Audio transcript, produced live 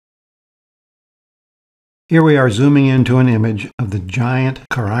Here we are zooming into an image of the giant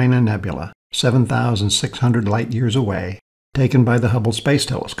Carina Nebula, 7,600 light-years away, taken by the Hubble Space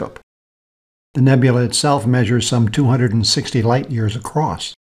Telescope. The nebula itself measures some 260 light-years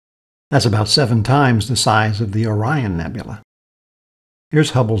across. That's about 7 times the size of the Orion Nebula. Here's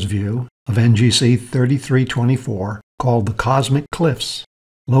Hubble's view of NGC 3324, called the Cosmic Cliffs,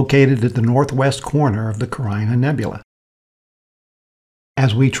 located at the northwest corner of the Carina Nebula.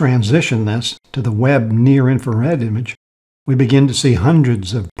 As we transition this to the Webb near-infrared image, we begin to see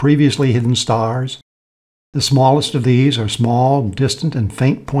hundreds of previously hidden stars. The smallest of these are small, distant, and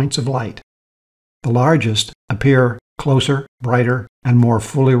faint points of light. The largest appear closer, brighter, and more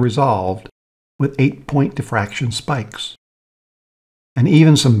fully resolved, with 8-point diffraction spikes. And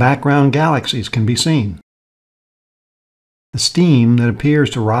even some background galaxies can be seen. The steam that appears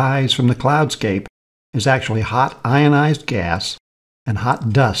to rise from the cloudscape is actually hot ionized gas and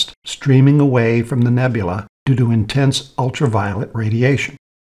hot dust streaming away from the nebula due to intense ultraviolet radiation.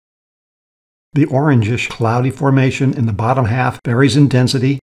 The orangish cloudy formation in the bottom half varies in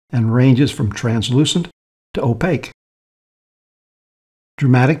density and ranges from translucent to opaque.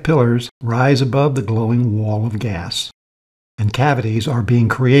 Dramatic pillars rise above the glowing wall of gas, and cavities are being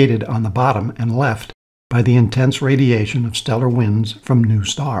created on the bottom and left by the intense radiation of stellar winds from new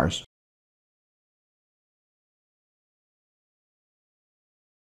stars.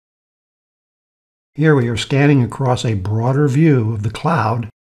 Here we are scanning across a broader view of the cloud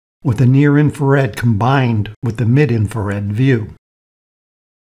with the near-infrared combined with the mid-infrared view.